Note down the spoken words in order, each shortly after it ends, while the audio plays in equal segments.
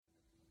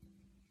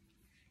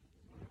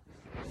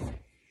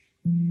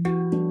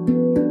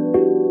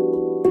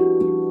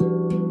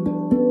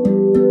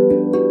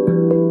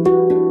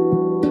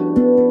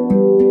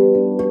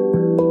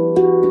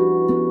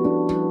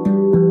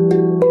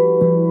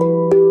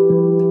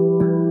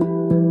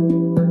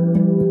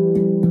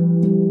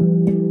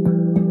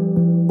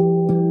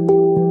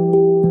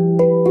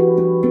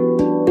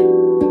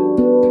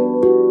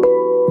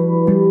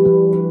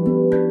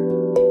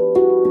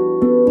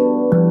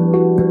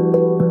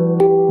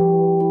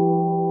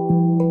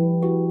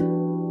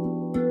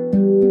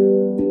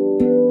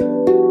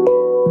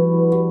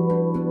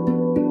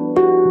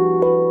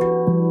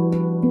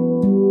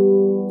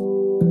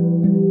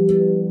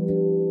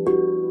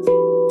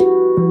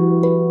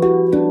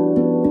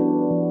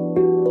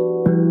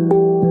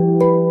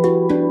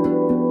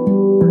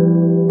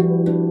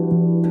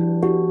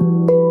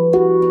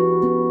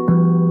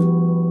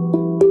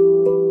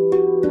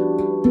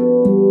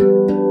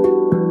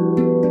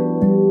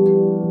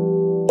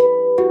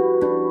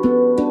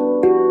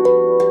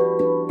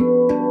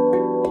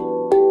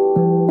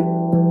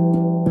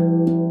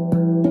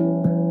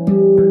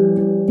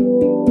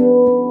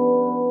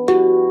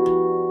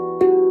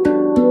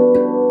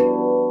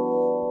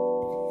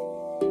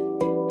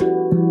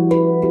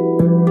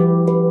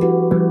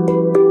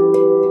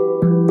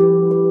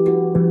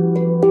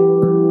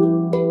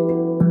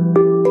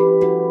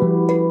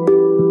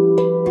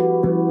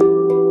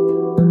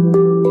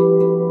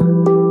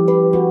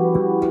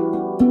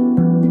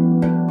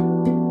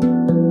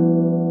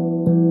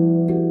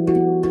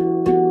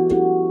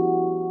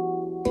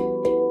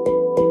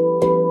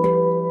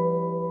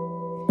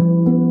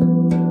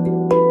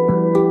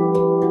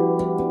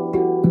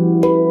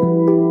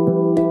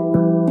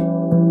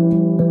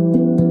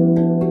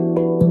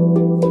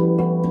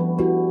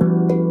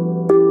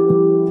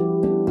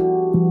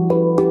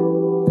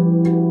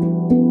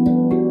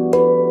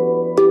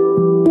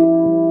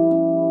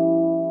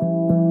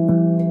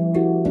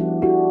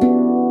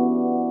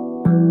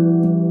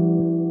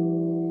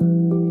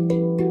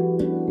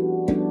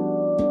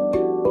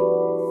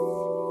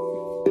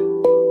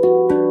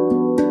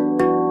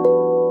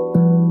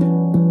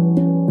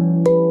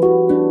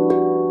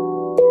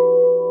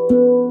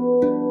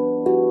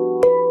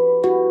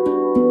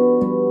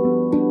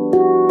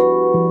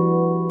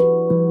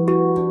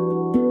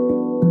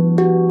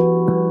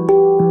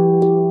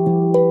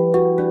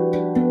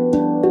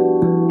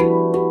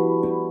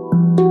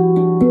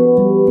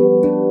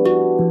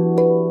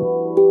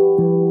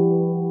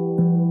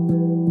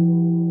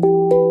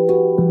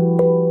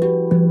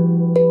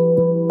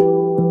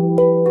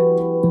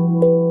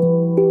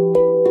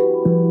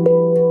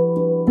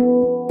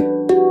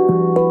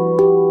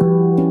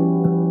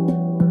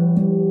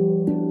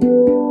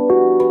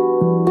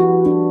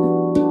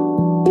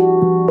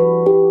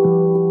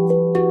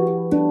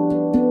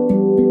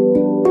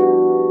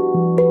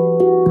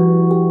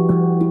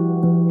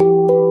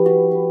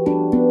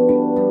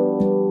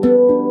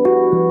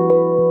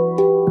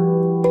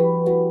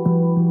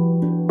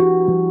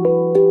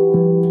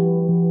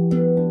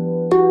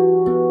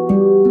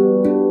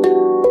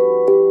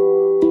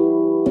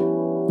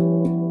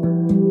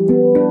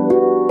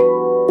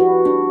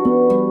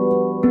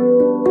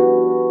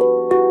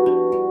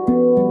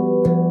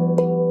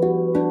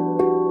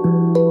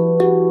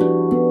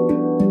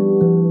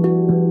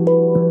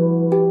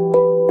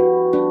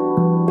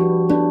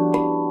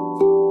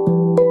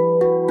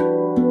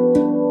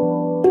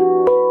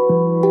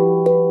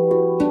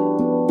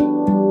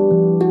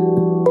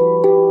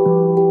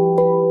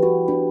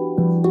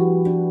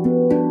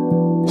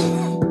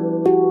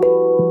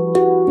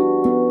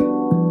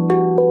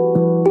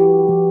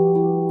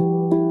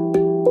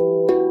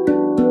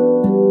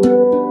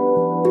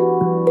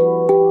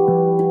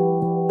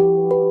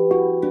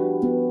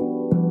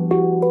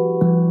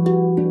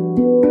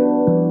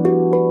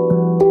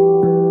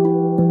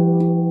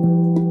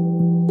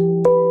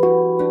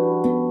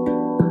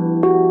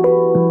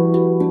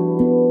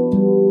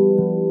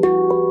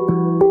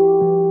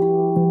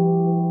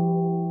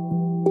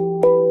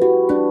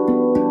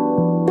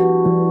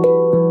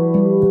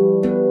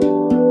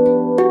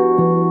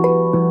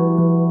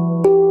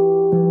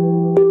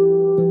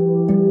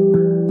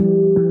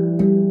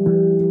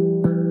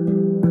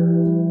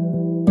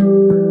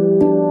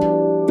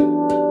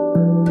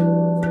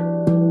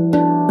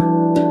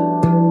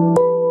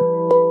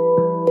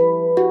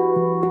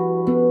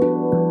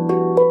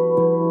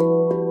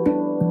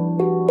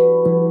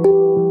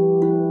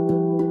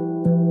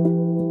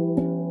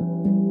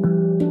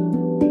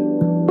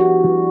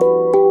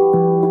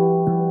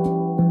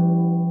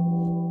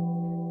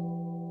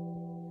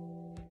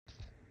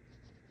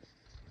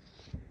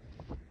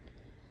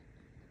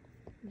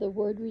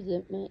word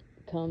resentment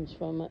comes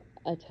from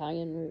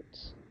Italian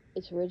roots.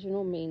 Its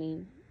original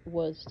meaning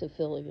was to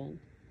feel again.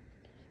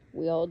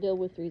 We all deal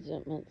with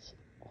resentments,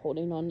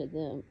 holding on to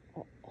them,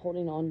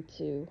 holding on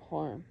to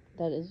harm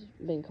that has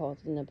been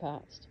caused in the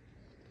past.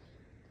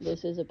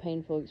 This is a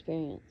painful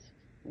experience.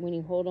 When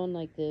you hold on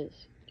like this,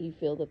 you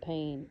feel the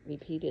pain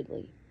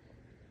repeatedly.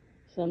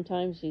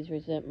 Sometimes these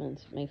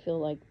resentments may feel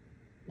like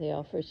they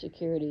offer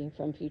security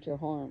from future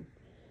harm,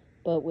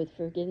 but with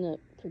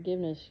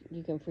forgiveness,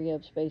 you can free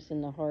up space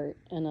in the heart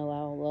and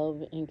allow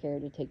love and care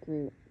to take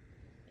root.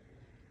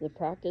 The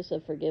practice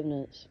of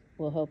forgiveness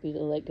will help you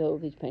to let go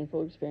of these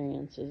painful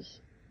experiences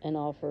and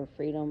offer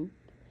freedom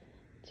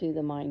to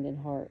the mind and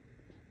heart.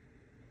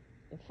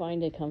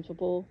 Find a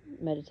comfortable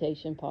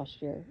meditation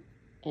posture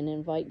and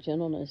invite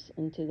gentleness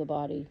into the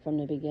body from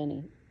the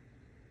beginning.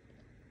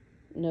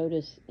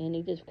 Notice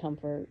any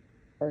discomfort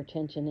or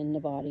tension in the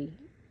body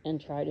and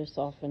try to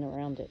soften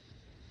around it.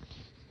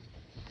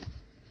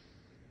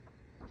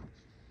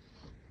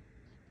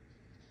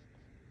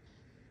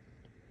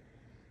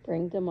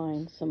 Bring to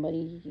mind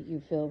somebody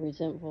you feel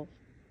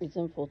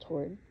resentful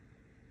toward.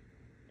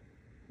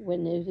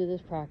 When new to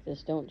this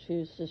practice, don't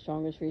choose the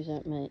strongest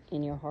resentment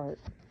in your heart.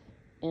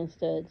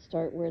 Instead,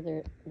 start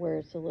where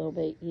it's a little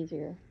bit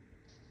easier.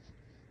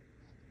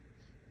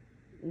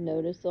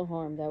 Notice the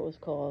harm that was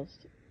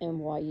caused and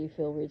why you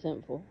feel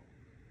resentful.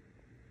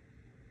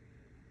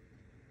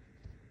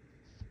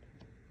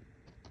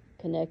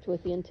 Connect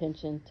with the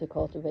intention to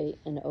cultivate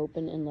an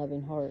open and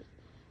loving heart.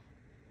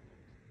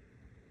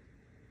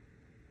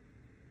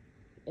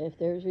 If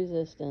there's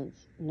resistance,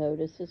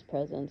 notice its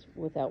presence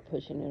without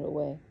pushing it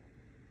away.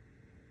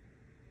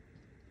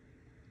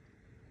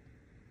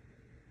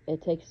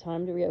 It takes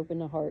time to reopen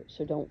the heart,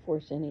 so don't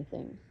force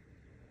anything.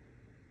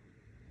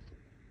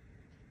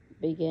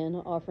 Begin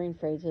offering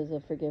phrases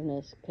of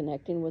forgiveness,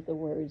 connecting with the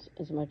words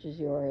as much as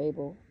you are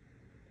able.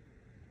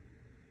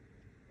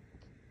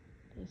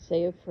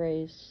 Say a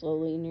phrase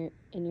slowly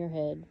in your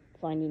head,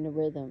 finding a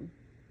rhythm.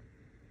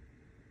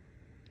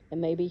 It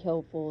may be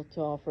helpful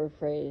to offer a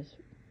phrase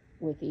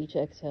with each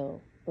exhale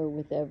or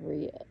with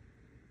every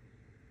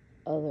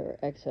other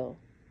exhale.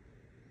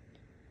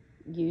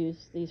 Use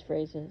these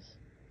phrases.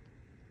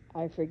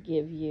 I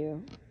forgive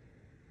you.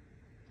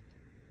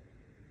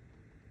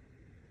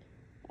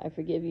 I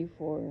forgive you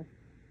for.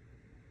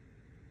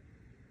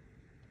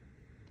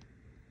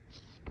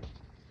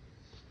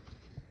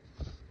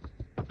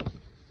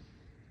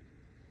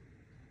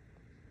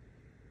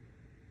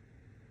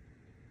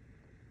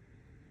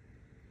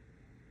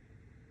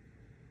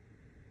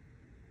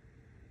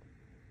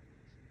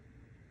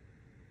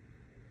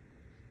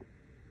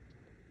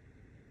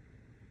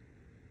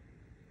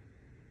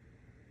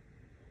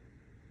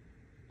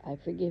 I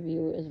forgive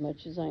you as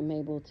much as I'm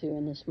able to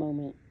in this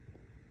moment.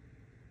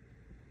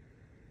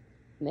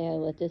 May I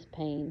let this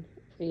pain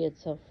free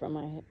itself from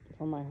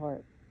my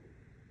heart.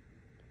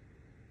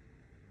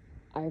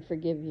 I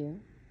forgive you.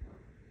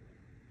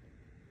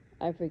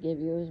 I forgive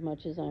you as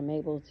much as I'm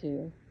able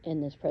to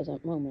in this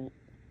present moment.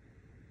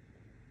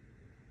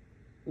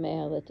 May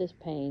I let this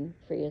pain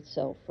free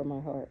itself from my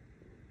heart.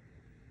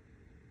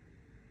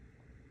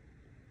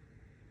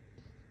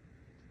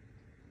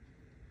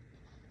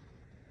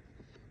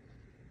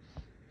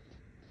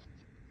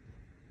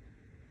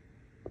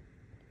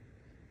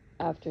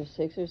 After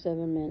 6 or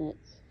 7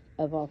 minutes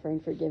of offering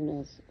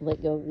forgiveness,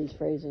 let go of these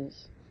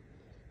phrases.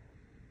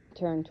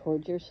 Turn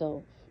towards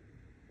yourself,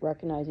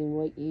 recognizing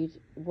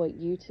what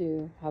you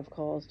too have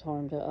caused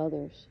harm to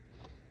others.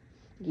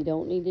 You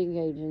don't need to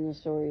engage in the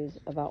stories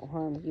about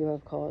harm you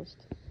have caused.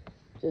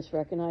 Just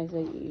recognize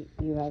that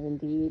you have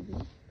indeed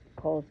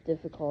caused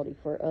difficulty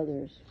for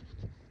others,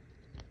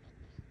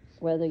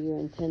 whether you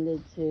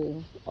intended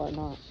to or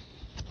not.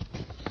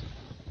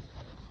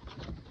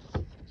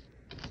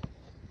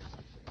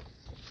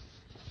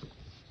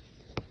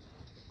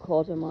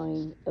 Call to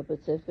mind a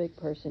specific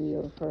person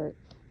you have hurt.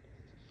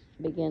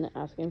 Begin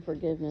asking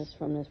forgiveness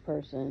from this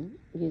person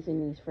using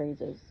these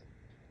phrases.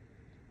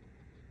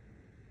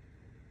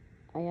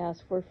 I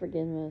ask for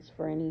forgiveness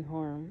for any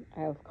harm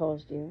I have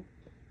caused you.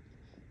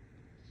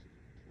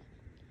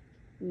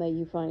 May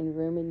you find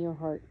room in your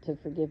heart to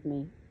forgive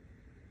me.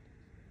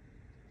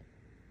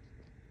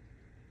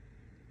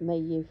 May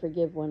you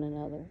forgive one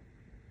another.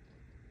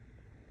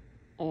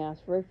 I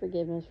ask for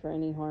forgiveness for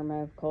any harm I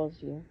have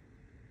caused you.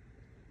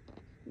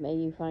 May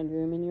you find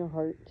room in your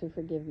heart to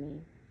forgive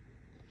me.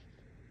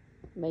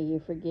 May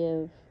you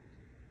forgive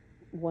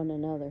one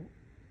another.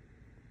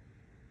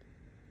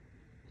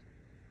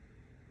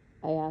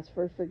 I ask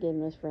for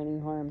forgiveness for any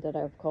harm that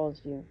I have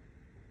caused you.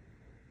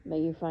 May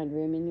you find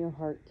room in your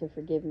heart to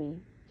forgive me.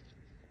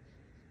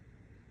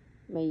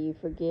 May you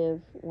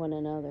forgive one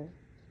another.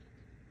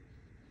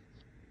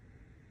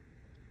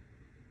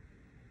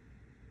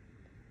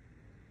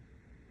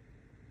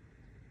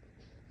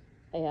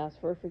 I ask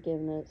for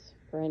forgiveness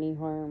for any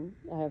harm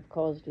I have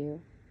caused you.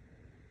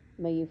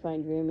 May you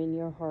find room in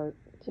your heart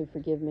to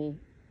forgive me.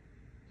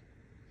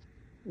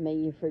 May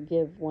you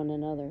forgive one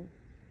another.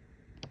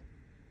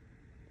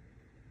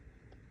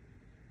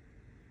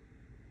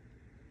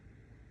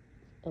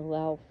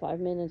 Allow 5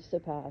 minutes to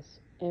pass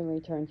and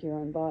return to your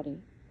own body.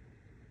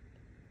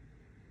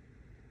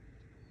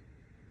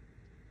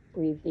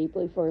 Breathe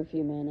deeply for a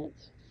few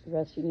minutes,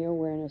 resting your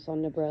awareness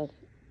on the breath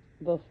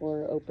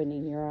before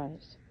opening your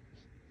eyes.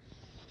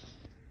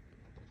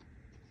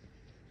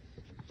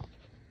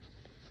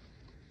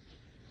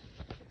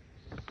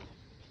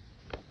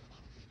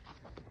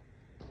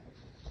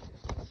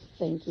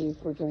 Thank you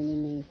for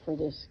joining me for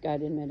this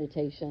guided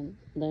meditation,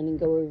 letting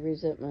go of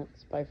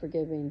resentments by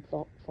forgiving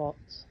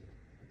faults.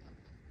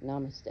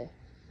 Namaste.